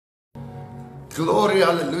Glory,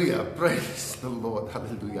 hallelujah. Praise the Lord,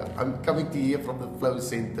 hallelujah. I'm coming to you from the Flow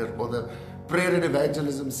Center, or the Prayer and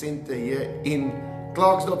Evangelism Center here in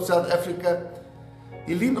Klerksdorp, South Africa.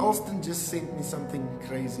 Eileen Alston just sent me something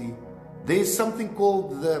crazy. There's something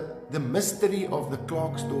called the mystery of the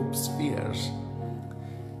Klerksdorp spheres.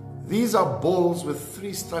 These are balls with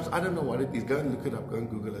 3 stripes. I don't know what it is. Go and look it up. Go and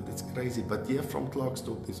Google it. It's crazy. But here from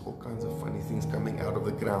Klerksdorp, there's all kinds of funny things coming out of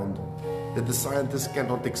the ground that the scientists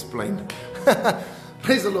cannot explain.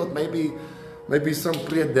 Praise the Lord. Maybe some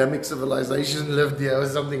pre-Adamic civilization lived here or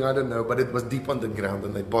something. I don't know. But it was deep underground,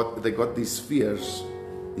 and they got these spheres,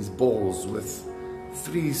 these balls with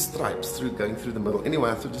 3 stripes going through the middle. Anyway,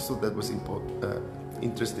 I just thought that was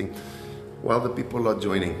interesting. While the people are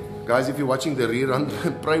joining, guys, if you're watching the rerun,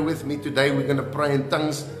 pray with me today. We're going to pray in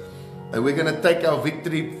tongues, and we're going to take our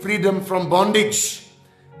victory, freedom from bondage,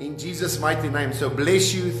 in Jesus' mighty name. So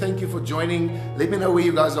bless you. Thank you for joining. Let me know where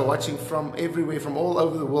you guys are watching from. Everywhere, from all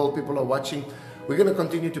over the world, people are watching. We're going to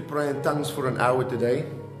continue to pray in tongues for an hour today.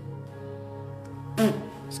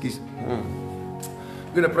 Excuse me.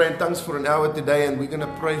 We're going to pray in tongues for an hour today, and we're going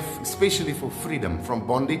to pray especially for freedom from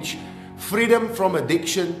bondage, freedom from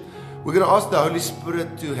addiction. We're going to ask the Holy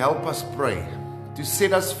Spirit to help us pray, to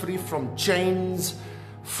set us free from chains,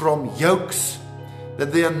 from yokes,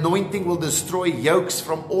 that the anointing will destroy yokes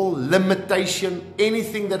from all limitation,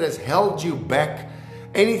 anything that has held you back,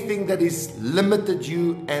 anything that has limited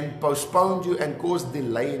you and postponed you and caused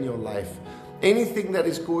delay in your life, anything that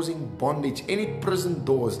is causing bondage, any prison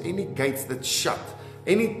doors, any gates that shut,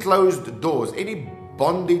 any closed doors, any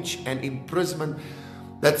bondage and imprisonment.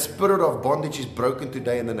 That spirit of bondage is broken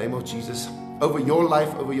today in the name of Jesus. Over your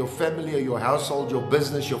life, over your family, or your household, your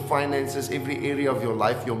business, your finances, every area of your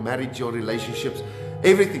life, your marriage, your relationships,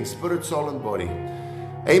 everything, spirit, soul, and body.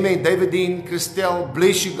 Amen. Davidine, Christelle,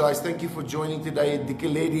 bless you guys. Thank you for joining today.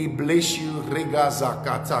 Dikeledi, bless you. Rega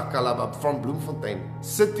Zakata Kalaba from Bloemfontein,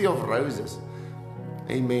 City of Roses.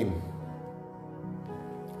 Amen.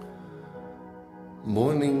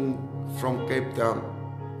 Morning from Cape Town.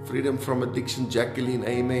 Freedom from addiction, Jacqueline,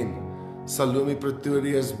 amen. Salome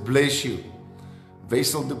Pretorius, bless you.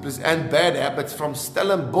 Vessel Duplessis, and bad habits from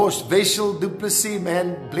Stellenbosch. Vessel Duplessis,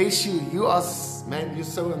 man, bless you. You are, man, you're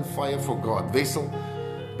so on fire for God. Vessel,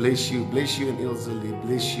 bless you. Bless you and Ilzali.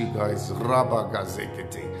 Bless you guys. Rabba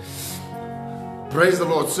Gazekete. Praise the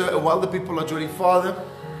Lord. So while the people are joining, Father,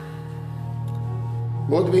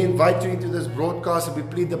 Lord, we invite you into this broadcast, and we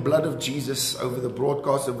plead the blood of Jesus over the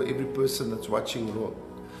broadcast, over every person that's watching, Lord.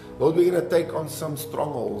 Lord, we're going to take on some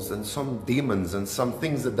strongholds and some demons and some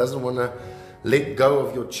things that doesn't want to let go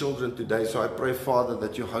of your children today. So I pray, Father,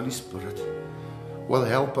 that your Holy Spirit will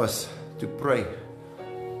help us to pray.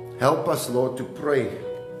 Help us, Lord, to pray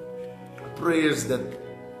prayers that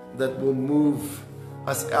will move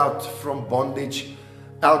us out from bondage,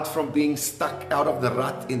 out from being stuck out of the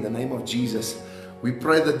rut in the name of Jesus. We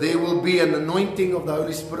pray that there will be an anointing of the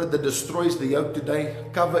Holy Spirit that destroys the yoke today.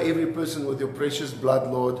 Cover every person with your precious blood,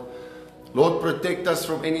 Lord. Lord, protect us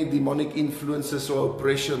from any demonic influences or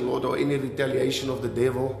oppression, Lord, or any retaliation of the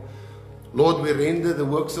devil. Lord, we render the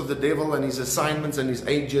works of the devil and his assignments and his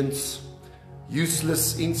agents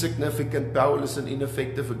useless, insignificant, powerless, and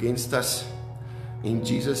ineffective against us. In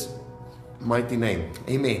Jesus' mighty name.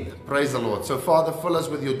 Amen. Praise the Lord. So, Father, fill us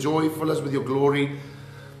with your joy, fill us with your glory.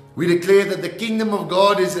 We declare that the kingdom of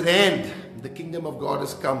God is at hand. The kingdom of God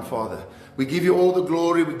has come, Father. We give you all the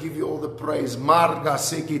glory. We give you all the praise.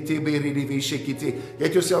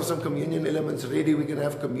 Get yourself some communion elements ready. We're going to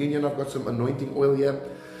have communion. I've got some anointing oil here.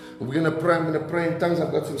 We're going to pray. I'm going to pray in tongues.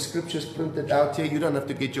 I've got some scriptures printed out here. You don't have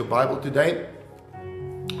to get your Bible today.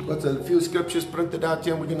 I've got a few scriptures printed out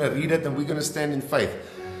here. We're going to read it, and we're going to stand in faith.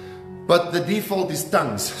 But the default is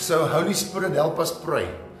tongues. So Holy Spirit, help us pray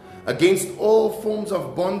against all forms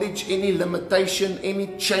of bondage, any limitation, any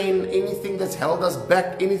chain, anything that's held us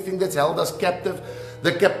back, anything that's held us captive.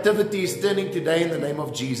 The captivity is turning today in the name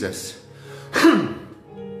of Jesus.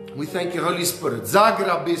 We thank you, Holy Spirit.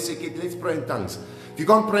 Let's pray in tongues. If you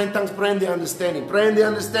can't pray in tongues, pray in the understanding. Pray in the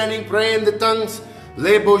understanding, pray in the tongues.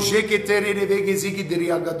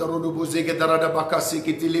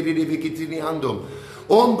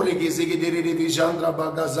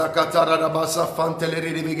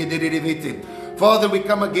 Father, we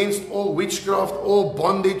come against all witchcraft, all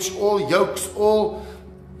bondage, all yokes, all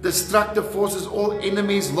destructive forces, all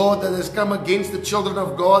enemies, Lord, that has come against the children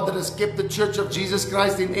of God, that has kept the church of Jesus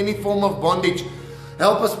Christ in any form of bondage.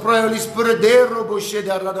 Help us pray, Holy Spirit.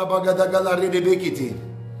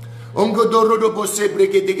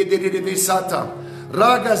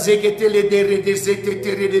 Raga zeketele dere de zete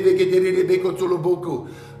tere de vege dere de beko toloboku.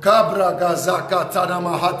 Kabra gazaka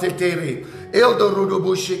tarama hate tere. Any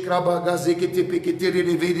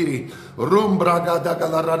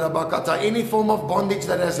form of bondage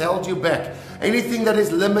that has held you back, anything that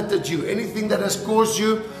has limited you, anything that has caused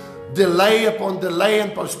you delay upon delay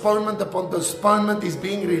and postponement upon postponement is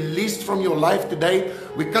being released from your life today.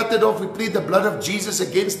 We cut it off. We plead the blood of Jesus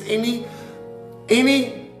against any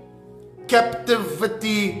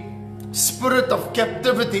captivity, spirit of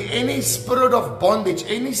captivity, any spirit of bondage,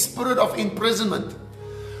 any spirit of imprisonment.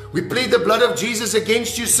 We plead the blood of Jesus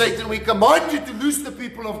against you, Satan. We command you to loose the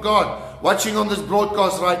people of God watching on this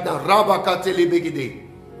broadcast right now.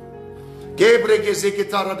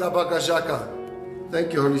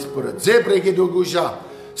 Thank you, Holy Spirit. The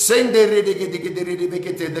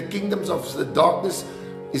kingdoms of the darkness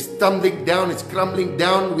is tumbling down, it's crumbling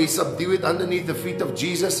down. We subdue it underneath the feet of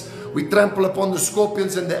Jesus. We trample upon the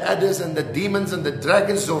scorpions and the adders and the demons and the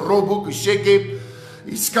dragons. Cheque.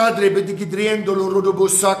 Father, we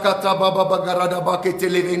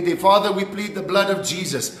plead the blood of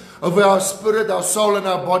Jesus over our spirit, our soul, and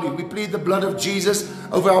our body. We plead the blood of Jesus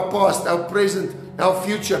over our past, our present, our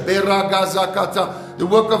future. The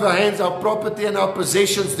work of our hands, our property, and our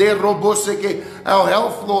possessions. Our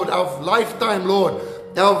health, Lord, our lifetime, Lord.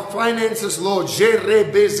 Our finances, Lord.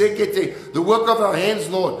 The work of our hands,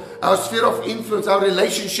 Lord. Our sphere of influence, our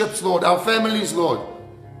relationships, Lord. Our families, Lord.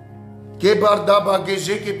 You guys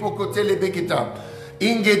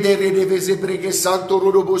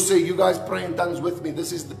pray in tongues with me.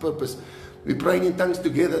 This is the purpose. We're praying in tongues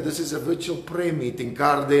together. This is a virtual prayer meeting.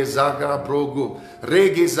 Karde zaga brogo.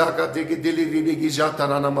 Rege zaga degedeli redegi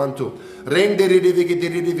jataranamanto. Rende redevege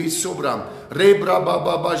deredevi sobram. Rebra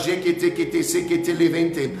baba jeke tekete sekete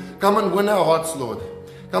levente. Come and win our hearts, Lord.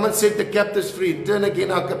 Come and set the captives free. Turn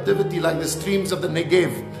again our captivity like the streams of the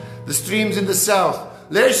Negev. The streams in the south.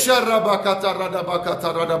 Let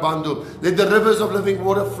the rivers of living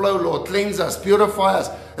water flow, Lord. Cleanse us, purify us,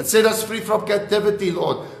 and set us free from captivity,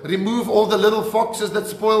 Lord. Remove all the little foxes that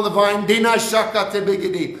spoil the vine. We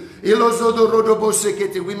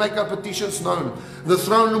make our petitions known. The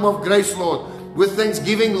throne room of grace, Lord, with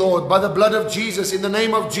thanksgiving, Lord, by the blood of Jesus, in the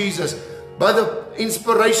name of Jesus, by the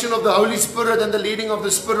inspiration of the Holy Spirit and the leading of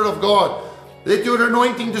the Spirit of God. Let your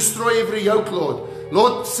anointing destroy every yoke, Lord.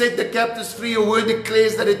 Lord, set the captives free. Your word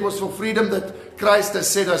declares that it was for freedom that Christ has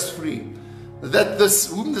set us free. That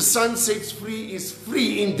whom the Son sets free is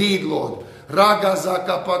free indeed, Lord. Where the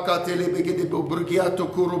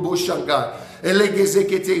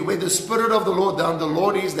Spirit of the Lord down, the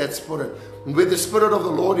Lord is that Spirit. And where the Spirit of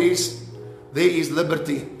the Lord is, there is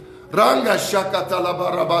liberty. Lord,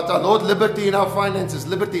 liberty in our finances.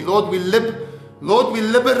 Liberty. Lord, we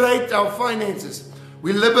liberate our finances.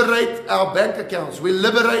 We liberate our bank accounts. We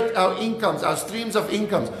liberate our incomes, our streams of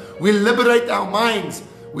incomes. We liberate our minds.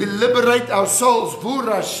 We liberate our souls. From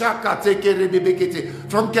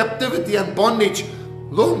captivity and bondage.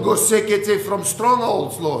 From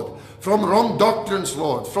strongholds, Lord. From wrong doctrines,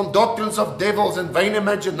 Lord. From doctrines of devils and vain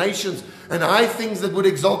imaginations and high things that would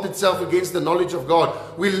exalt itself against the knowledge of God.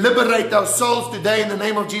 We liberate our souls today in the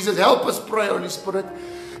name of Jesus. Help us pray, Holy Spirit.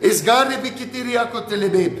 Isgarde bikitiria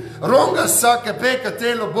kotelebe ronga saka peka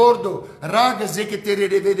telo bordo raga zeketere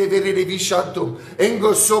de vere de vishantum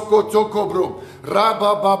engo soko tokobro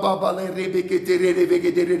raba baba bale rebeketere de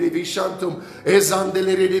vegetere de vishantum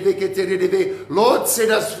ezandele de vegetere de. Lord, set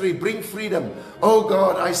us free, bring freedom. Oh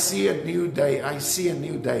God, I see a new day. I see a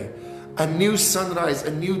new day, a new sunrise, a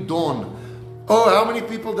new dawn. Oh, how many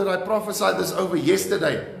people did I prophesy this over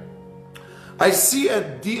yesterday? I see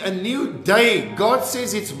a new day. God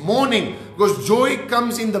says it's morning because joy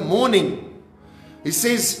comes in the morning. He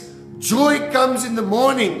says joy comes in the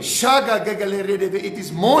morning. It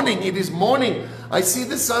is morning. It is morning. I see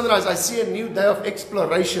the sunrise. I see a new day of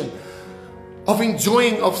exploration, of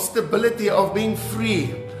enjoying, of stability, of being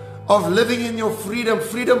free, of living in your freedom,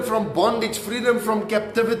 freedom from bondage, freedom from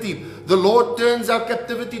captivity. The Lord turns our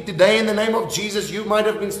captivity today in the name of Jesus. You might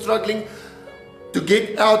have been struggling to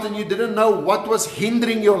get out and you didn't know what was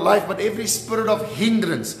hindering your life, but every spirit of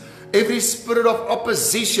hindrance, every spirit of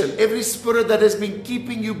opposition, every spirit that has been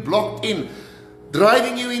keeping you blocked in,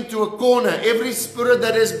 driving you into a corner, every spirit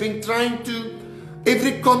that has been trying to,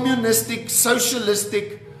 every communistic,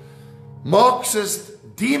 socialistic, Marxist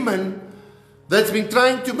demon that's been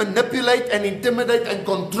trying to manipulate and intimidate and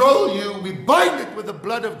control you, we bind it with the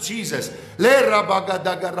blood of Jesus.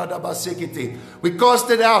 We cast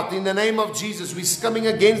it out in the name of Jesus. We're coming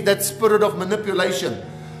against that spirit of manipulation,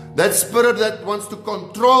 that spirit that wants to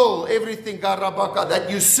control everything, that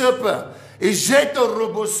usurper. We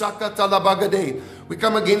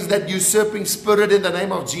come against that usurping spirit in the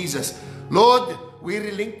name of Jesus. Lord, we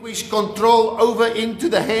relinquish control over into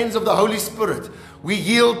the hands of the Holy Spirit. We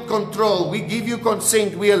yield control. We give you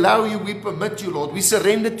consent. We allow you. We permit you, Lord. We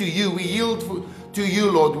surrender to you. We yield to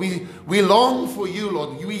you, Lord. We long for you,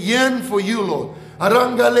 Lord. We yearn for you, Lord.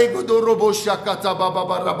 Lord,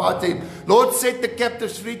 set the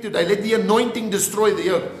captives free today. Let the anointing destroy the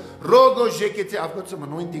yoke. I've got some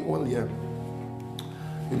anointing oil here.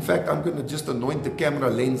 In fact, I'm going to just anoint the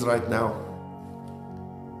camera lens right now.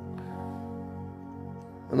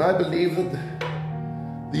 And I believe that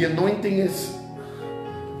the anointing is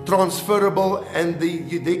transferable, and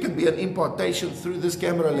there can be an impartation through this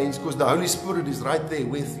camera lens, because the Holy Spirit is right there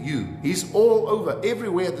with you. He's all over,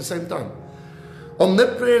 everywhere at the same time.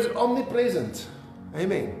 Omnipresent.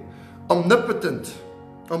 Amen. Omnipotent.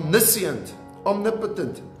 Omniscient.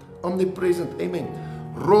 Omnipotent. Omnipresent. Amen.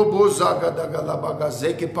 Robo zaga dagalabaga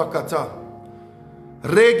zeke pakata.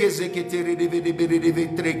 Rege zekete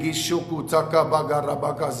redeve tregi shoku taka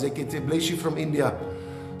bagarabaga zekete. Bless you from India.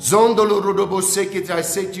 Zondolo rodobo sekete. I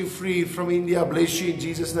set you free from India. Bless you in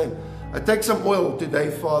Jesus' name. I take some oil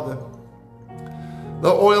today, Father.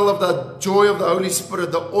 The oil of the joy of the Holy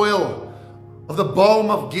Spirit. The oil of the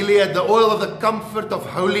balm of Gilead, the oil of the comfort of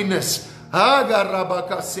holiness. Lord,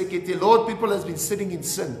 people has been sitting in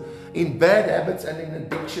sin, in bad habits and in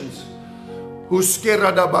addictions.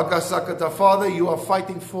 Father, you are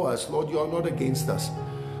fighting for us. Lord, you are not against us.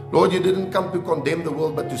 Lord, you didn't come to condemn the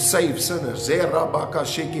world, but to save sinners. There's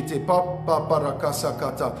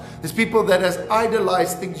people that has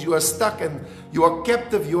idolized things. You are stuck and you are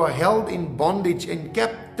captive. You are held in bondage, in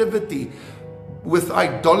captivity, with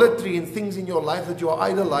idolatry and things in your life that you are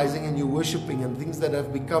idolizing and you're worshiping, and things that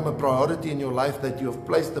have become a priority in your life that you have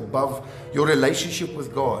placed above your relationship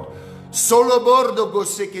with God.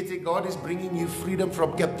 God is bringing you freedom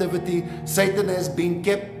from captivity. Satan has been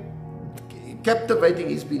captivating.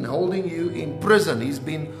 He's been holding you in prison. He's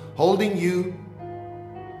been holding you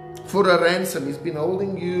for a ransom. He's been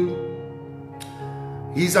holding you.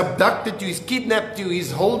 He's abducted you, he's kidnapped you,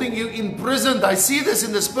 he's holding you imprisoned. I see this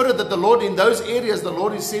in the spirit, that the Lord, in those areas, the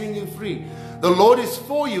Lord is setting you free. The Lord is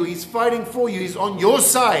for you, he's fighting for you, he's on your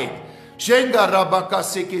side. And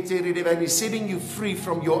he's setting you free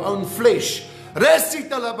from your own flesh.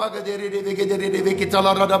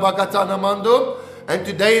 And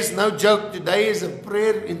today is no joke. Today is a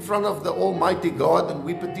prayer in front of the Almighty God, and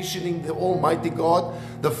we're petitioning the Almighty God,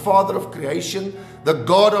 the Father of creation, the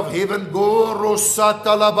God of heaven.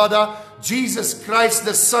 Jesus Christ,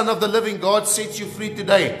 the Son of the living God, sets you free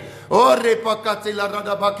today. Father,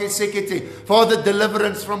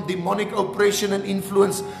 deliverance from demonic oppression and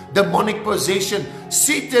influence, demonic possession.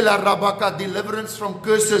 Deliverance from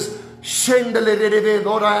curses.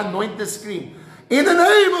 Lord, I anoint the screen. In the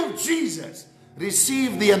name of Jesus,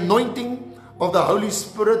 receive the anointing of the Holy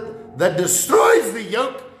Spirit that destroys the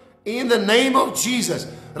yoke in the name of Jesus.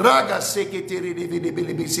 Go and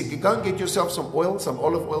get yourself some oil, some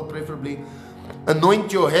olive oil preferably.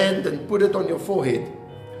 Anoint your hand and put it on your forehead.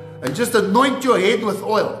 And just anoint your head with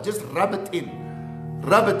oil. Just rub it in.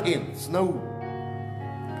 Rub it in.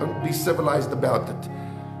 Don't be civilized about it.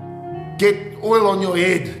 Get oil on your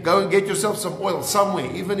head. Go and get yourself some oil somewhere.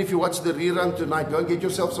 Even if you watch the rerun tonight, go and get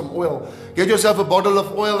yourself some oil. Get yourself a bottle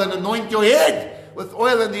of oil and anoint your head with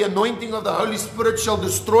oil, and the anointing of the Holy Spirit shall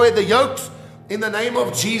destroy the yokes in the name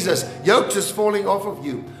of Jesus. Yokes is falling off of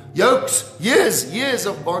you. Yokes, years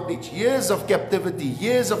of bondage, years of captivity,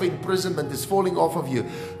 years of imprisonment is falling off of you.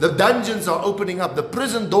 The dungeons are opening up. The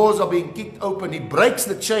prison doors are being kicked open. He breaks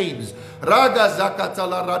the chains. Off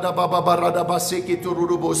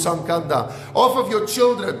of your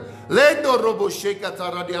children.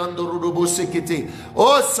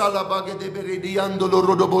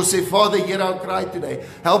 Father, hear our cry today.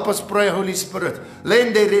 Help us pray, Holy Spirit.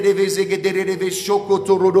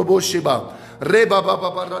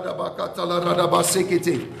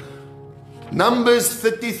 Numbers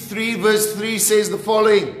 33 verse 3 says the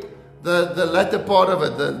following. The latter part of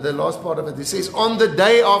it, the last part of it, it says, on the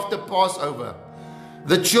day after Passover,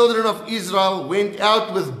 the children of Israel went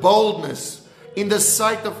out with boldness in the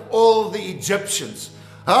sight of all the Egyptians.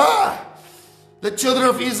 The children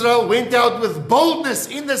of Israel went out with boldness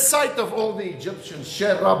in the sight of all the Egyptians.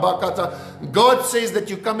 God says that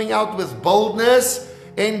you're coming out with boldness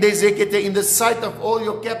in the sight of all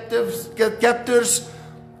your captors,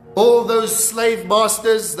 all those slave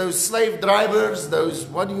masters, those slave drivers, those,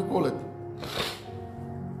 what do you call it?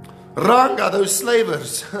 Ranga, those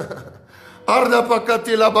slavers.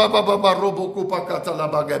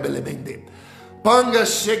 In the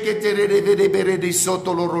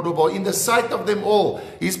sight of them all,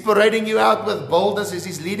 He's parading you out with boldness as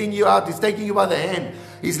He's leading you out. He's taking you by the hand.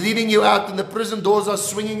 He's leading you out, and the prison doors are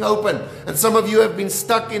swinging open. And some of you have been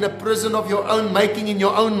stuck in a prison of your own making, in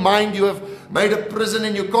your own mind. You have made a prison,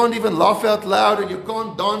 and you can't even laugh out loud, and you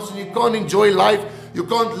can't dance, and you can't enjoy life. You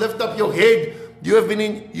can't lift up your head. You have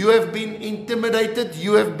been intimidated.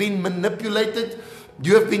 You have been manipulated.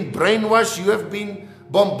 You have been brainwashed. You have been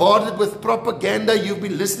bombarded with propaganda. You've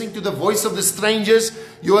been listening to the voice of the strangers.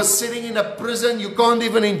 You are sitting in a prison. You can't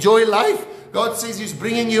even enjoy life. God says He's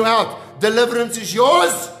bringing you out. Deliverance is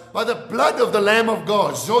yours by the blood of the Lamb of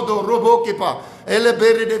God. You're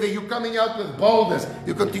coming out with boldness.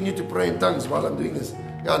 You continue to pray in tongues while I'm doing this.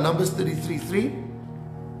 Yeah, Numbers 33:3.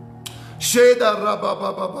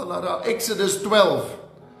 Exodus 12.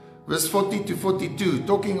 Verse 40 to 42,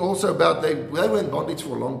 talking also about they were in bondage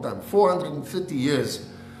for a long time, 430 years.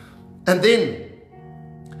 And then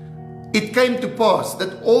it came to pass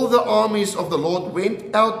that all the armies of the Lord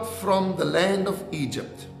went out from the land of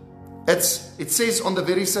Egypt. It says on the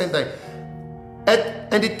very same day.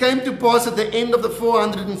 And it came to pass at the end of the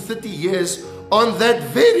 430 years, on that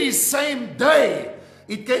very same day,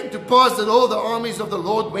 it came to pass that all the armies of the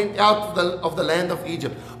Lord went out of the land of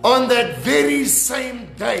Egypt. On that very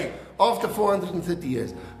same day, after 430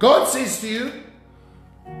 years. God says to you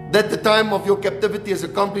that the time of your captivity is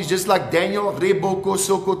accomplished, just like Daniel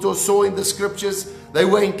saw in the scriptures. They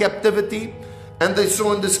were in captivity, and they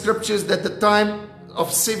saw in the scriptures that the time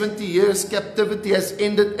of 70 years captivity has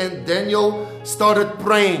ended, and Daniel started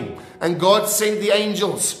praying, and God sent the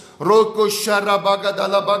angels. And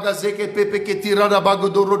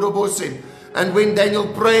when Daniel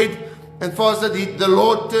prayed and fasted, the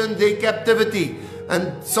Lord turned their captivity.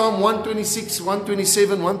 And Psalm 126,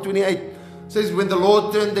 127, 128 says, when the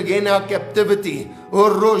Lord turned again our captivity, we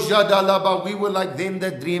were like them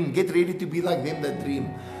that dream. Get ready to be like them that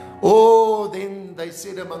dream. Oh, then they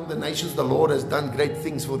said among the nations, the Lord has done great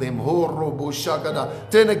things for them.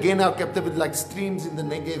 Turn again our captivity like streams in the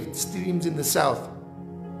Negev, streams in the south.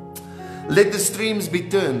 Let the streams be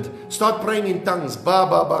turned. Start praying in tongues.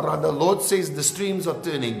 The Lord says the streams are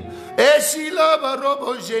turning. The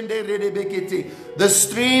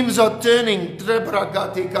streams are turning.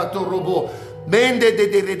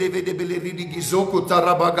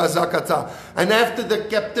 And after the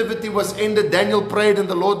captivity was ended, Daniel prayed and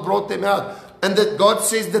the Lord brought them out. And that God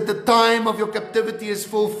says that the time of your captivity is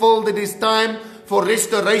fulfilled. It is time for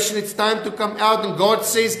restoration. It's time to come out. And God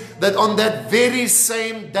says that on that very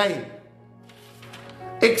same day,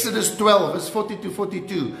 Exodus 12, verse 40 to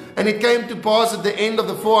 42. And it came to pass at the end of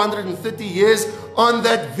the 430 years, on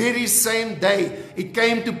that very same day, it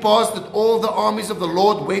came to pass that all the armies of the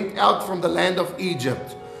Lord went out from the land of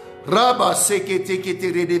Egypt. God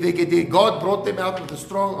brought them out with a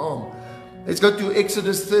strong arm. Let's go to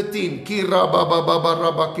Exodus 13.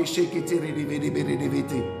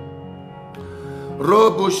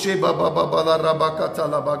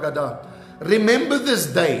 Remember this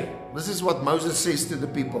day. This is what Moses says to the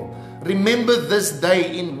people. Remember this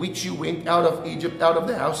day in which you went out of Egypt, out of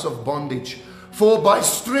the house of bondage. For by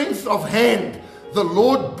strength of hand, the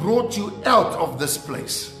Lord brought you out of this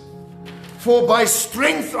place. For by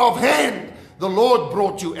strength of hand, the Lord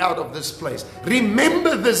brought you out of this place.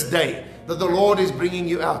 Remember this day that the Lord is bringing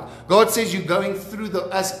you out. God says you're going through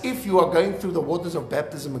as if you are going through the waters of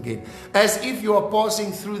baptism again. As if you are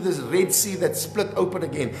passing through this Red Sea that's split open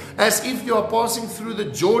again. As if you are passing through the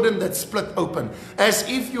Jordan that's split open. As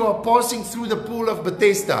if you are passing through the pool of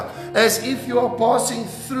Bethesda. As if you are passing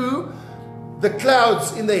through the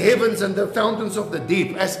clouds in the heavens and the fountains of the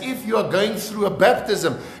deep. As if you are going through a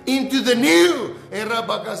baptism into the new. It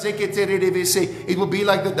will be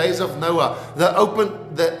like the days of Noah.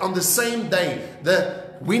 On the same day, the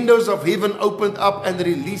windows of heaven opened up and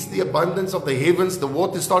released the abundance of the heavens. The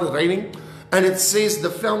water started raining. And it says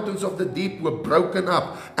the fountains of the deep were broken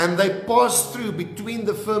up. And they passed through between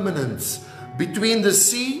the firmaments, between the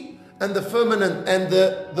sea and the firmament and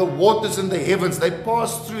the waters in the heavens. They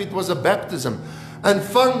passed through. It was a baptism. And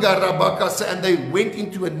they went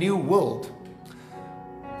into a new world.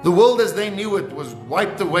 The world as they knew it was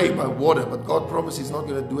wiped away by water. But God promised He's not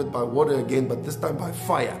going to do it by water again, but this time by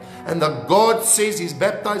fire. And God says He's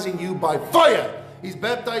baptizing you by fire. He's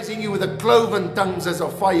baptizing you with a cloven tongues as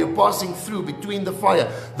of fire, passing through between the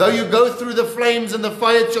fire. Though you go through the flames and the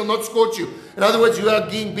fire shall not scorch you. In other words, you are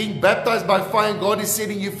being baptized by fire, and God is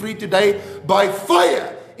setting you free today by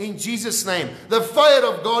fire. In Jesus' name. The fire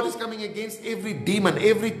of God is coming against every demon,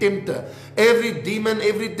 every tempter, every demon,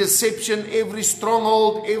 every deception, every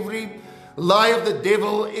stronghold, every lie of the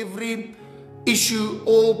devil, every issue,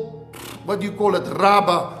 all what do you call it?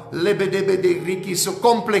 Raba, lebedebede, riki, so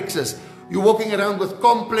complexes. You're walking around with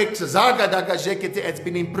complexes. It's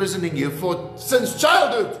been imprisoning you since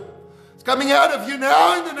childhood. It's coming out of you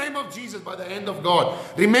now in the name of Jesus by the hand of God.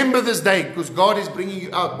 Remember this day, because God is bringing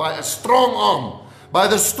you out by a strong arm. By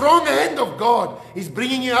the strong hand of God, He's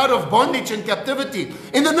bringing you out of bondage and captivity.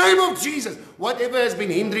 In the name of Jesus, whatever has been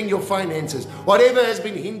hindering your finances, whatever has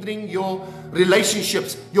been hindering your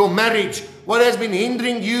relationships, your marriage, what has been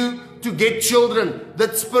hindering you to get children,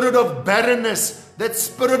 that spirit of barrenness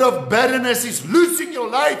is losing your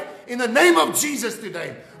life in the name of Jesus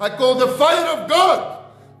today. I call the fire of God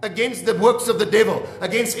against the works of the devil,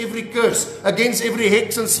 against every curse, against every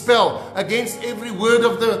hex and spell, against every word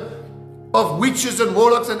of witches and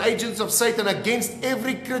warlocks and agents of Satan, against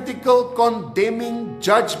every critical, condemning,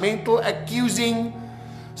 judgmental, accusing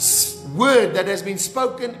word that has been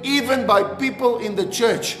spoken even by people in the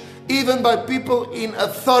church, even by people in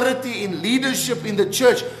authority, in leadership in the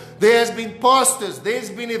church. There has been pastors, there's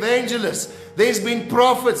been evangelists, there's been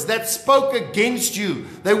prophets that spoke against you.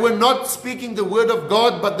 They were not speaking the word of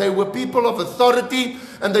God, but they were people of authority,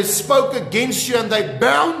 and they spoke against you, and they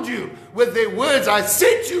bound you with their words. I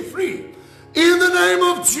set you free in the name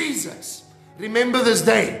of Jesus. Remember this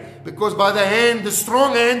day, because by the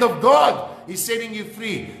strong hand of God is setting you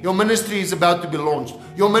free. Your ministry is about to be launched.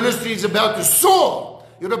 Your ministry is about to soar.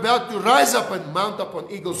 You're about to rise up and mount up on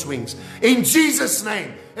eagle's wings. In Jesus'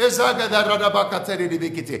 name. Every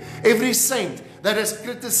saint that has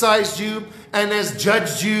criticized you and has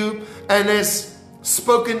judged you and has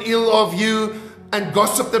spoken ill of you and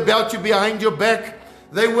gossiped about you behind your back,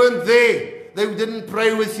 they weren't there. They didn't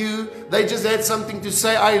pray with you. They just had something to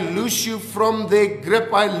say. I loose you from their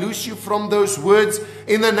grip. I loose you from those words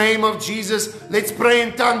in the name of Jesus. Let's pray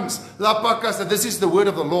in tongues. This is the word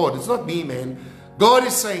of the Lord. It's not me, man. God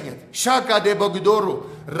is saying it. Shaka de Bogudoro.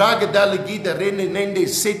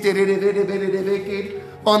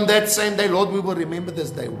 On that same day, Lord, we will remember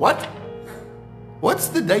this day. What? What's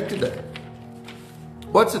the date today?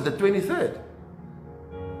 What's it? The 23rd?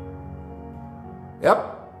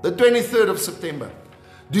 Yep. The 23rd of September.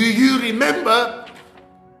 Do you remember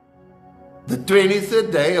the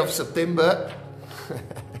 23rd day of September?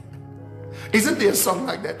 Isn't there a song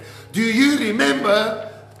like that? Do you remember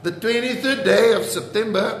the 23rd day of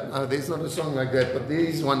September? No, there's not a song like that, but there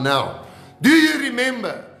is one now. Do you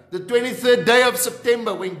remember the 23rd day of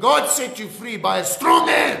September when God set you free by a strong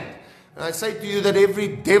hand? And I say to you that every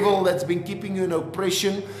devil that's been keeping you in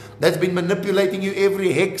oppression, that's been manipulating you,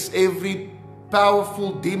 every hex, every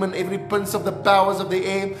powerful demon, every prince of the powers of the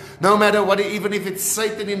air, no matter what, even if it's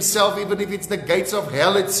Satan himself, even if it's the gates of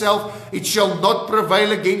hell itself, it shall not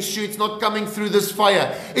prevail against you. It's not coming through this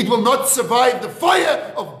fire. It will not survive the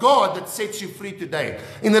fire of God that sets you free today.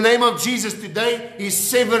 In the name of Jesus, today He's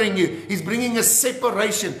severing you. He's bringing a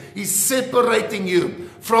separation. He's separating you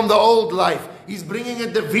from the old life. He's bringing a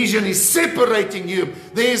division. He's separating you.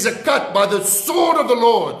 There is a cut by the sword of the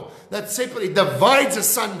Lord that divides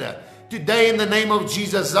asunder. Today, in the name of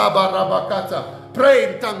Jesus,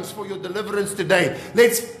 pray in tongues for your deliverance today.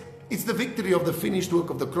 It's the victory of the finished work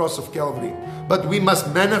of the cross of Calvary. But we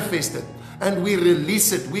must manifest it, and we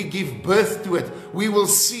release it. We give birth to it. We will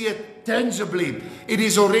see it tangibly. It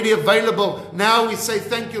is already available. Now we say,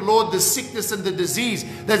 thank you, Lord, the sickness and the disease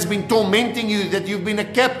that's been tormenting you, that you've been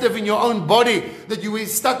a captive in your own body, that you were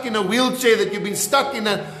stuck in a wheelchair, that you've been stuck in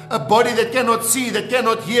a body that cannot see, that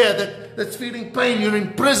cannot hear, that's feeling pain. You're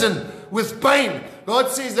in prison with pain. God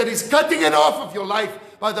says that He's cutting it off of your life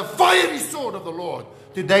by the fiery sword of the Lord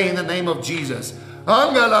today in the name of Jesus.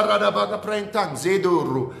 Pray in tongues.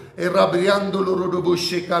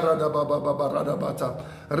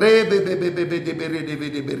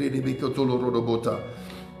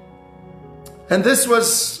 And this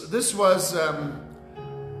was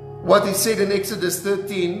what He said in Exodus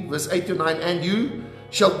 13 verse 8 to 9. And you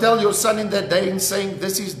shall tell your son in that day, and saying,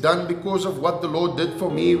 this is done because of what the Lord did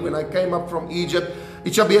for me when I came up from Egypt.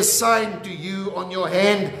 It shall be a sign to you on your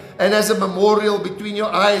hand, and as a memorial between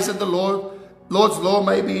your eyes, and the Lord's law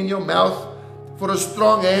may be in your mouth. For with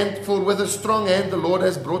a strong hand the Lord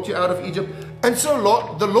has brought you out of Egypt. And so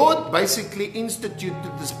the Lord basically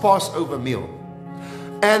instituted this Passover meal.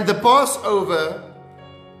 And the Passover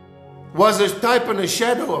was a type and a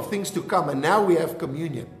shadow of things to come. And now we have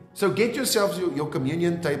communion. So get yourselves your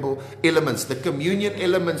communion table elements, the communion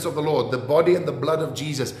elements of the Lord, the body and the blood of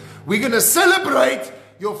Jesus. We're going to celebrate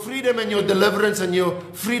your freedom and your deliverance and your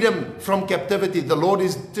freedom from captivity. The Lord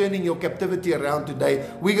is turning your captivity around today.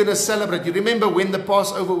 We're going to celebrate. You remember when the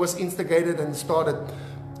Passover was instigated and started?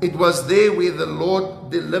 It was there where the Lord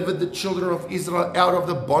delivered the children of Israel out of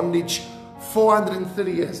the bondage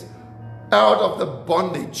 430 years. out of the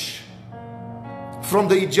bondage from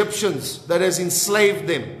the Egyptians that has enslaved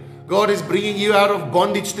them. God is bringing you out of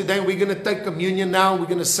bondage today. We're going to take communion now. We're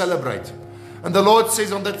going to celebrate. And the Lord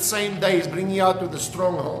says on that same day, He's bringing you out with a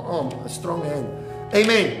strong arm, a strong hand.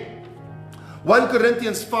 Amen. 1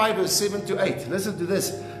 Corinthians 5 verse 7 to 8. Listen to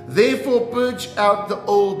this. Therefore purge out the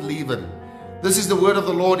old leaven. This is the word of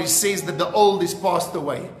the Lord. He says that the old is passed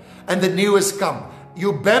away and the new has come.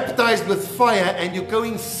 You're baptized with fire and you're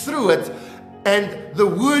going through it. And the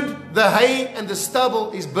wood, the hay and the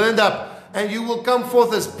stubble is burned up. And you will come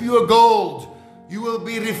forth as pure gold. You will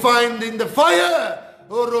be refined in the fire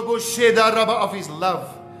of His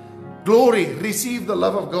love. Glory, receive the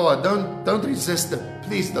love of God. Don't resist it.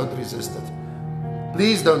 Please don't resist it.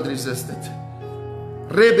 Please don't resist it.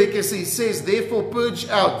 Rebecca says, therefore purge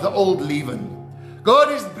out the old leaven.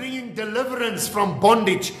 God is bringing deliverance from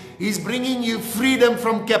bondage. He's bringing you freedom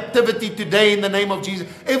from captivity today in the name of Jesus.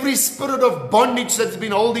 Every spirit of bondage that's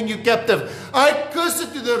been holding you captive, I curse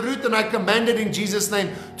it to the root and I command it in Jesus'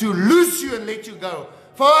 name to loose you and let you go.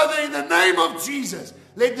 Father, in the name of Jesus,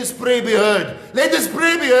 let this prayer be heard. Let this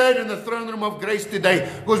prayer be heard in the throne room of grace today.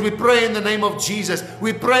 Because we pray in the name of Jesus.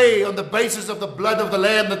 We pray on the basis of the blood of the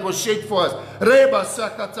Lamb that was shed for us. Reba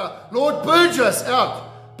Sakata. Lord, purge us out.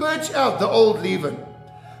 Purge out the old leaven.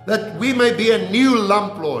 That we may be a new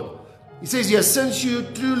lump, Lord. He says, yes, since you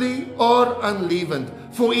truly are unleavened.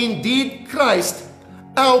 For indeed Christ,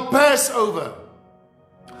 our Passover,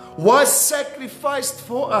 was sacrificed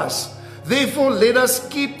for us. Therefore, let us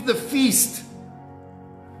keep the feast.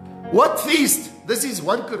 What feast? This is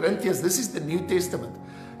 1 Corinthians. This is the New Testament.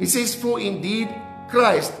 It says, for indeed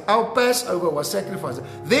Christ, our Passover, was sacrificed.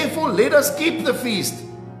 Therefore, let us keep the feast.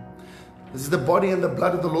 This is the body and the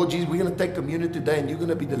blood of the Lord Jesus. We're going to take communion today and you're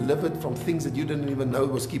going to be delivered from things that you didn't even know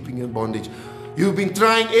was keeping you in bondage. You've been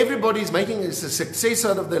trying. Everybody's making a success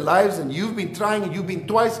out of their lives and you've been trying and you've been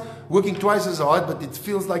working twice as hard, but it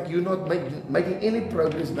feels like you're not making any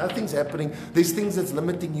progress. Nothing's happening. There's things that's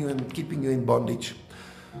limiting you and keeping you in bondage.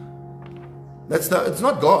 It's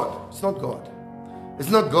not God. It's not God. It's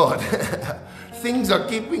not God. Things are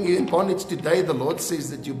keeping you in bondage today. The Lord says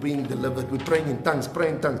that you're being delivered. We're praying in tongues,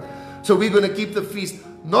 praying in tongues. So we're going to keep the feast,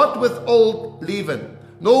 not with old leaven,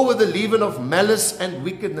 nor with the leaven of malice and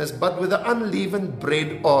wickedness, but with the unleavened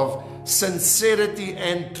bread of sincerity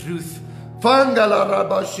and truth. Hebrews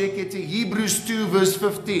 2 verse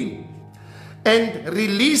 15. And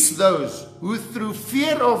release those who through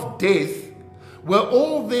fear of death were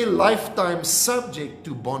all their lifetime subject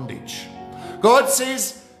to bondage. God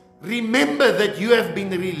says, remember that you have been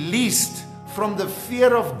released from the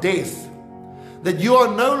fear of death, that you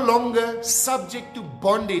are no longer subject to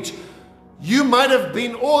bondage. You might have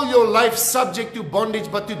been all your life subject to bondage,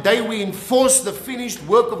 but today we enforce the finished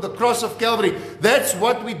work of the cross of Calvary. That's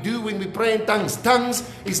what we do when we pray in tongues. Tongues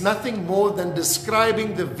is nothing more than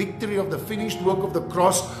describing the victory of the finished work of the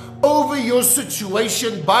cross over your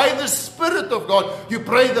situation by the Spirit of God. You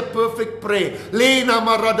pray the perfect prayer.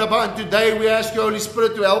 And today we ask your Holy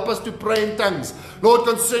Spirit to help us to pray in tongues. Lord,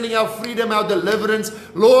 concerning our freedom, our deliverance.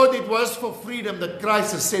 Lord, it was for freedom that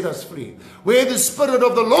Christ has set us free. Where the Spirit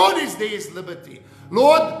of the Lord is, there is liberty.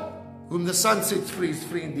 Lord, whom the Son sets free is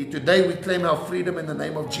free indeed. Today we claim our freedom in the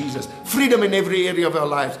name of Jesus. Freedom in every area of our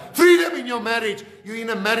lives. Freedom in your marriage. You're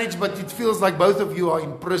in a marriage, but it feels like both of you are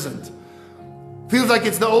imprisoned. Feels like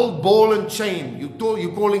it's the old ball and chain. You're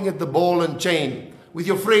calling it the ball and chain. With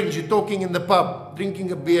your friends, you're talking in the pub,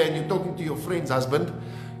 drinking a beer, and you're talking to your friend's husband,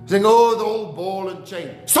 saying, oh, the old ball and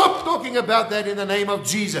chain. Stop talking about that in the name of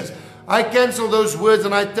Jesus. I cancel those words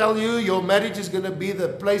and I tell you, your marriage is going to be the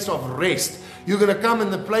place of rest. You're going to come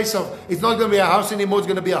in the place of, it's not going to be a house anymore, it's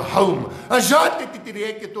going to be a home.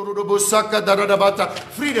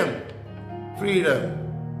 Freedom. Freedom.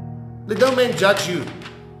 Let no man judge you.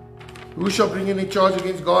 Who shall bring any charge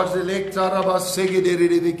against God's elect?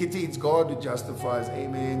 It's God who justifies.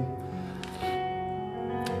 Amen.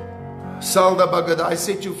 Salda Bagada, I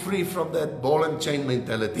set you free from that ball and chain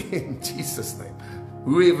mentality in Jesus' name.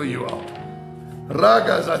 Whoever you are.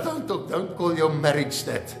 Ragas, I don't call your marriage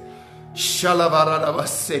that.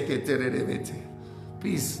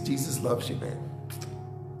 Please, Jesus loves you, man.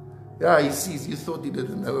 Yeah, he sees. You thought he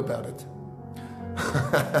didn't know about it.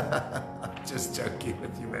 Just joking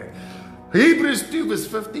with you, man. Hebrews 2 verse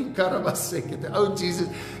 15. Oh, Jesus.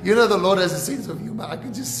 You know the Lord has a sense of humor. I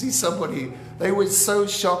can just see somebody. They were so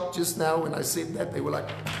shocked just now when I said that. They were like,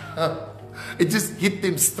 it just hit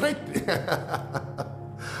them straight.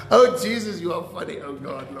 Oh, Jesus, you are funny. Oh,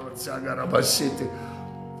 God, Lord.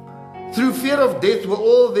 Through fear of death were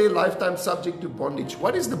all their lifetime subject to bondage.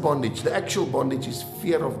 What is the bondage? The actual bondage is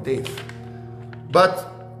fear of death.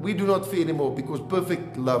 But we do not fear anymore, because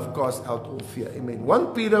perfect love casts out all fear. Amen.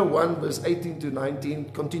 1 Peter 1 verse 18 to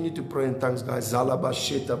 19. Continue to pray in tongues, guys.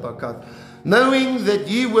 Knowing that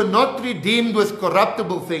ye were not redeemed with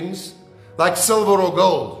corruptible things, like silver or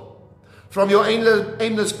gold, from your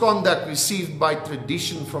aimless conduct received by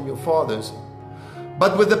tradition from your fathers,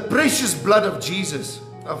 but with the precious blood of Jesus,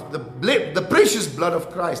 of the precious blood of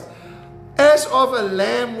Christ, as of a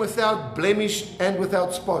lamb without blemish and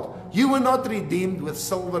without spot. You were not redeemed with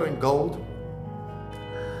silver and gold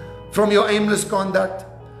from your aimless conduct,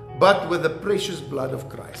 but with the precious blood of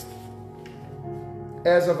Christ,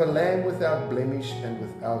 as of a lamb without blemish and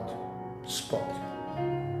without spot.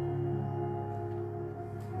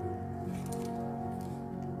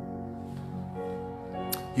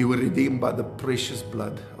 You were redeemed by the precious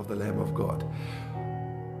blood of the Lamb of God.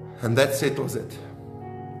 And that settles it.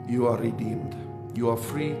 You are redeemed. You are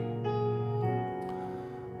free.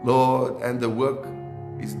 Lord, and the work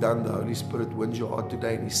is done. The Holy Spirit wins your heart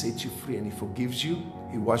today, and He sets you free, and He forgives you.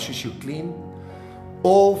 He washes you clean.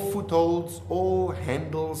 All footholds, all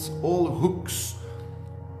handles, all hooks,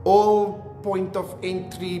 all point of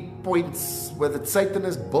entry points where Satan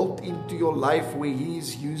has built into your life, where he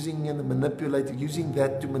is using and manipulating, using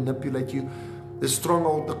that to manipulate you. The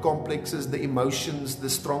stronghold, the complexes, the emotions, the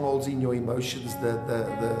strongholds in your emotions,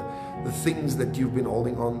 the things that you've been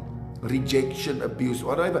holding on, rejection, abuse,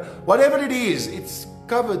 whatever it is, it's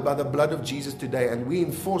covered by the blood of Jesus today, and we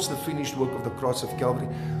enforce the finished work of the cross of Calvary.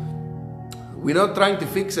 We're not trying to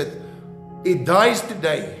fix it. It dies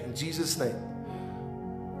today in Jesus' name.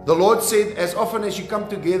 The Lord said, as often as you come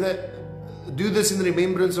together, do this in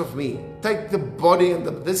remembrance of me. Take the body and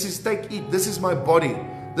eat. This is my body.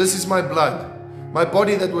 This is my blood. My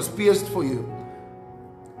body that was pierced for you.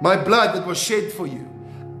 My blood that was shed for you.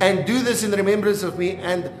 And do this in remembrance of me,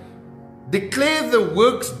 and declare the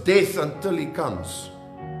work's death until He comes.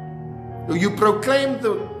 You proclaim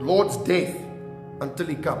the Lord's death until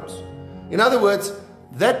He comes. In other words,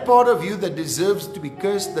 that part of you that deserves to be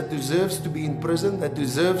cursed, that deserves to be in prison, that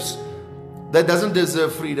doesn't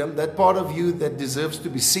deserve freedom, that part of you that deserves to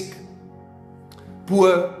be sick,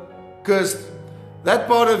 poor, cursed, that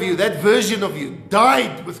part of you, that version of you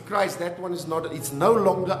died with Christ. That one is not, it's no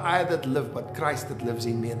longer I that live, but Christ that lives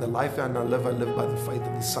in me. And the life I now live, I live by the faith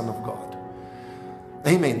of the Son of God.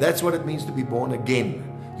 Amen. That's what it means to be born again.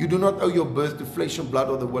 You do not owe your birth to flesh and blood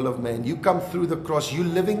or the will of man. You come through the cross. You're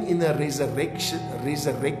living in a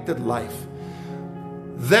resurrected life.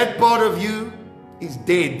 That part of you is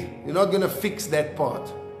dead. You're not going to fix that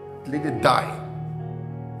part. Let it die.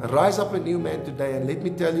 And rise up a new man today. And let me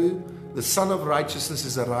tell you, the Son of Righteousness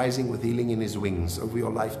is arising with healing in His wings over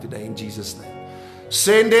your life today in Jesus' name.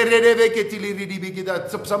 Some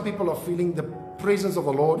people are feeling the presence of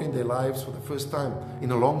the Lord in their lives for the first time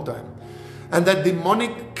in a long time. And that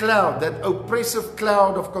demonic cloud, that oppressive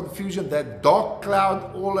cloud of confusion, that dark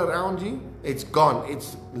cloud all around you, it's gone.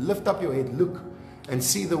 It's lift up your head, look and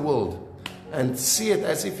see the world and see it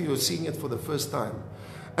as if you're seeing it for the first time.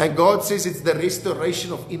 And God says it's the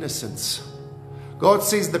restoration of innocence. God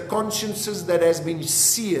says the consciences that has been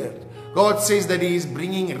seared. God says that He is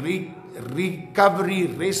bringing recovery,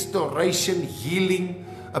 restoration, healing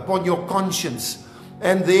upon your conscience.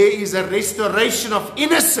 And there is a restoration of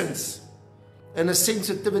innocence and a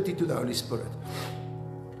sensitivity to the Holy Spirit.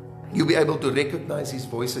 You'll be able to recognize His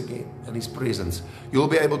voice again and His presence. You'll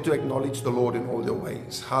be able to acknowledge the Lord in all your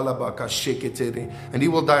ways. And He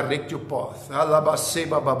will direct your path.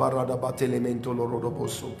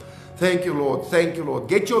 Thank you, Lord. Thank you, Lord.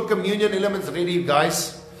 Get your communion elements ready,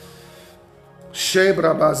 guys. I feel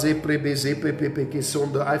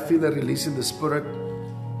a release in the Spirit.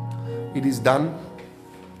 It is done.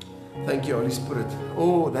 Thank you, Holy Spirit.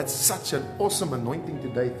 Oh, that's such an awesome anointing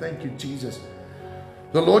today. Thank you, Jesus.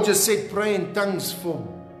 The Lord just said, pray in tongues for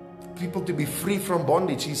people to be free from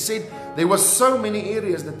bondage. He said there were so many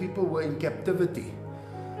areas that people were in captivity.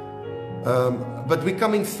 But we're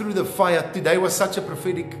coming through the fire. Today was such a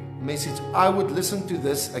prophetic message. I would listen to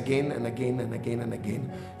this again and again and again and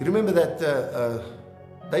again. You remember that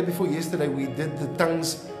day before yesterday we did the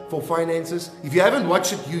tongues for finances? If you haven't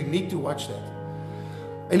watched it, you need to watch that.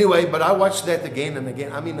 Anyway, but I watched that again and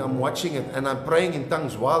again. I mean, I'm watching it and I'm praying in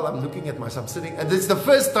tongues while I'm looking at myself. I'm sitting, and it's the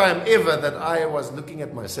first time ever that I was looking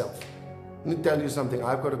at myself. Let me tell you something,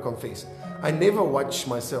 I've got to confess. I never watch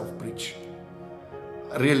myself preach.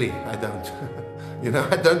 Really, I don't.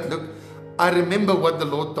 I don't look. I remember what the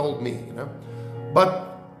Lord told me,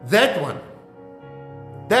 But that one,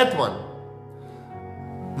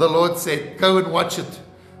 the Lord said, go and watch it.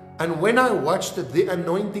 And when I watched it, the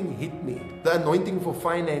anointing hit me. The anointing for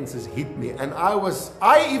finances hit me. And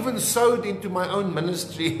I even sowed into my own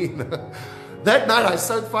ministry. That night I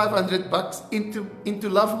sowed $500 into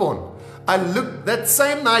LoveBorn. I looked that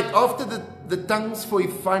same night after the tongues for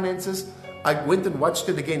finances. I went and watched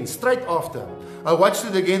it again straight after. I watched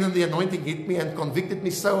it again and the anointing hit me and convicted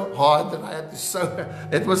me so hard that I had to sow.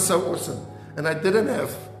 It was so awesome. And I didn't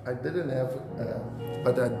have,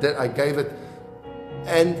 but I gave it.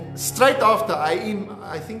 And straight after,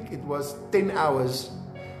 I think it was 10 hours.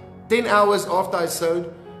 10 hours after I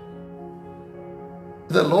sowed,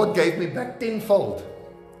 the Lord gave me back tenfold.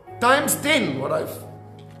 Times 10,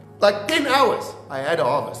 like 10 hours, I had a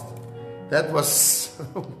harvest. That was,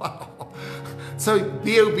 wow. So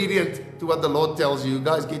be obedient to what the Lord tells you. You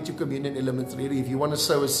guys, get your communion elements ready. If you want to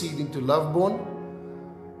sow a seed into LoveBorn,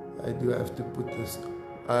 I do have to put this.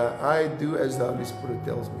 I do as the Holy Spirit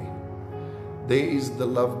tells me. There is the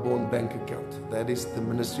LoveBorn bank account. That is the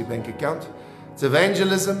ministry bank account. It's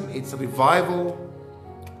evangelism, it's revival,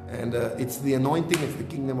 and it's the anointing, it's the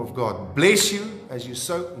kingdom of God. Bless you as you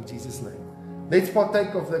sow in Jesus' name. Let's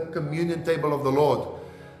partake of the communion table of the Lord.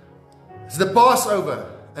 It's the Passover.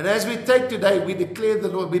 And as we take today, we declare the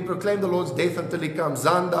Lord, we proclaim the Lord's death until He comes.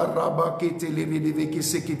 Lord,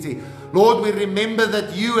 we remember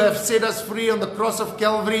that you have set us free on the cross of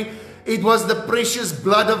Calvary. It was the precious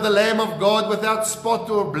blood of the Lamb of God without spot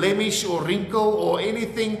or blemish or wrinkle or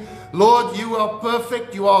anything. Lord, you are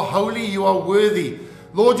perfect, you are holy, you are worthy.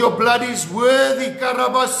 Lord, your blood is worthy.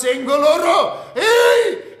 Karabasengoloro.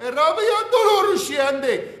 Hey! Erabayandolo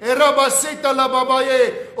rushiande. Erabaseta la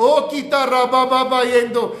babaye. O kita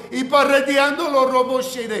rababayendo. Iparediandolo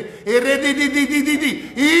roboshede.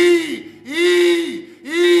 Eredididididi.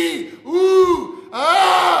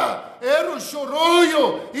 Era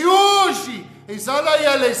choroio. E hoje,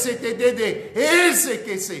 exalaiale sete dede.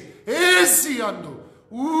 Esse ando.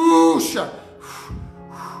 Uxa.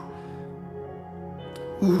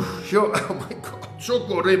 Oh my God.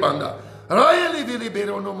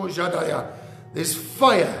 There's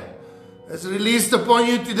fire that's released upon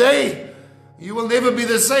you today. You will never be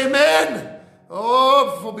the same man.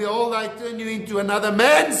 Oh, for behold, I turn you into another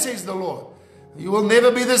man, says the Lord. You will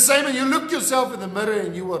never be the same. And you look yourself in the mirror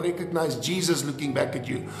and you will recognize Jesus looking back at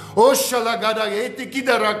you. Oh,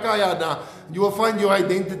 you will find your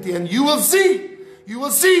identity and you will see. You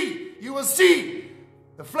will see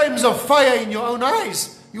the flames of fire in your own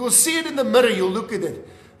eyes. You will see it in the mirror. You'll look at it.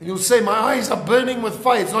 And you'll say, my eyes are burning with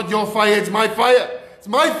fire. It's not your fire, it's my fire. It's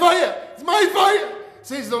my fire. It's my fire,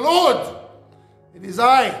 says the Lord. It is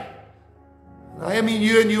I. I am in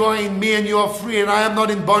you and you are in me and you are free. And I am not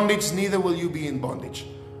in bondage, neither will you be in bondage.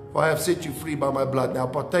 For I have set you free by my blood. Now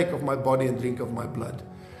partake of my body and drink of my blood.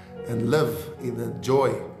 And live in the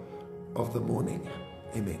joy of the morning.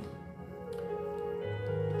 Amen.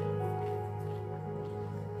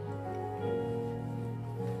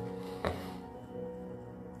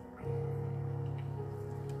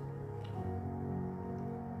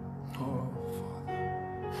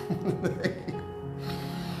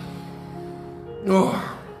 Oh,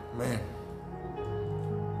 man.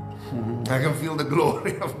 I can feel the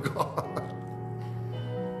glory of God.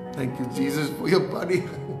 Thank you, Jesus, for your body.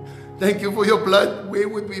 Thank you for your blood. Where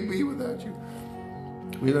would we be without you?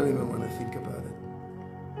 We don't even want to think about it.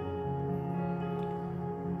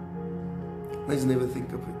 Let's never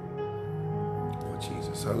think of it. Oh,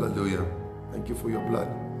 Jesus. Hallelujah. Thank you for your blood.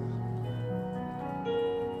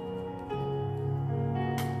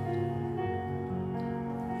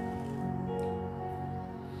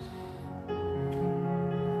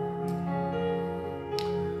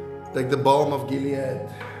 Take the balm of Gilead.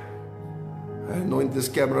 I anoint this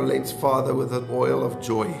camera lens, Father, with an oil of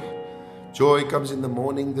joy. Joy comes in the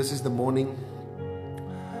morning. This is the morning.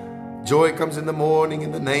 Joy comes in the morning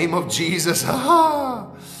in the name of Jesus.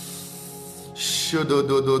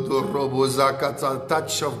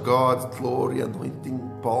 Touch of God's glory, anointing,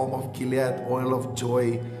 balm of Gilead, oil of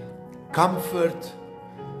joy, comfort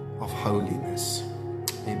of holiness.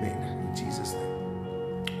 Amen. In Jesus'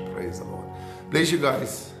 name. Praise the Lord. Bless you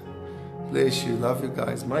guys. Bless you. Love you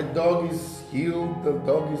guys. My dog is healed. The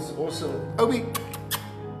dog is awesome. Obi.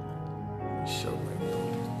 Show my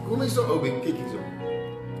dog. Kom eens zo, Obi. Kijk eens op.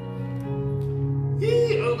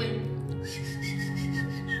 Hey, Obi.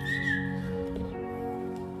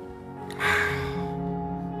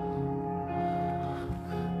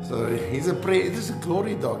 So he's a pray. This is a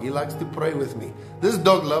glory dog. He likes to pray with me. This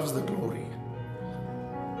dog loves the glory.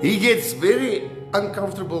 He gets very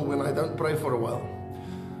uncomfortable when I don't pray for a while.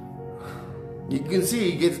 You can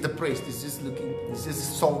see he gets depressed. He's just looking, he's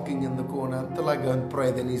just sulking in the corner until I go and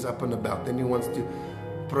pray. Then he's up and about. Then he wants to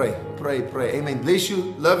Pray. Amen. Bless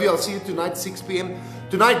you. Love you. I'll see you tonight, 6 p.m.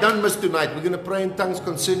 Tonight, don't miss tonight. We're going to pray in tongues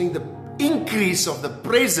concerning the increase of the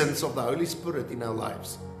presence of the Holy Spirit in our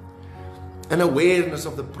lives. An awareness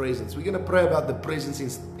of the presence. We're going to pray about the presence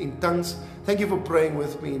in tongues. Thank you for praying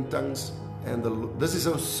with me in tongues. And this is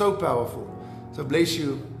so powerful. So bless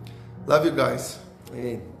you. Love you guys.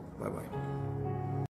 Amen. Bye-bye.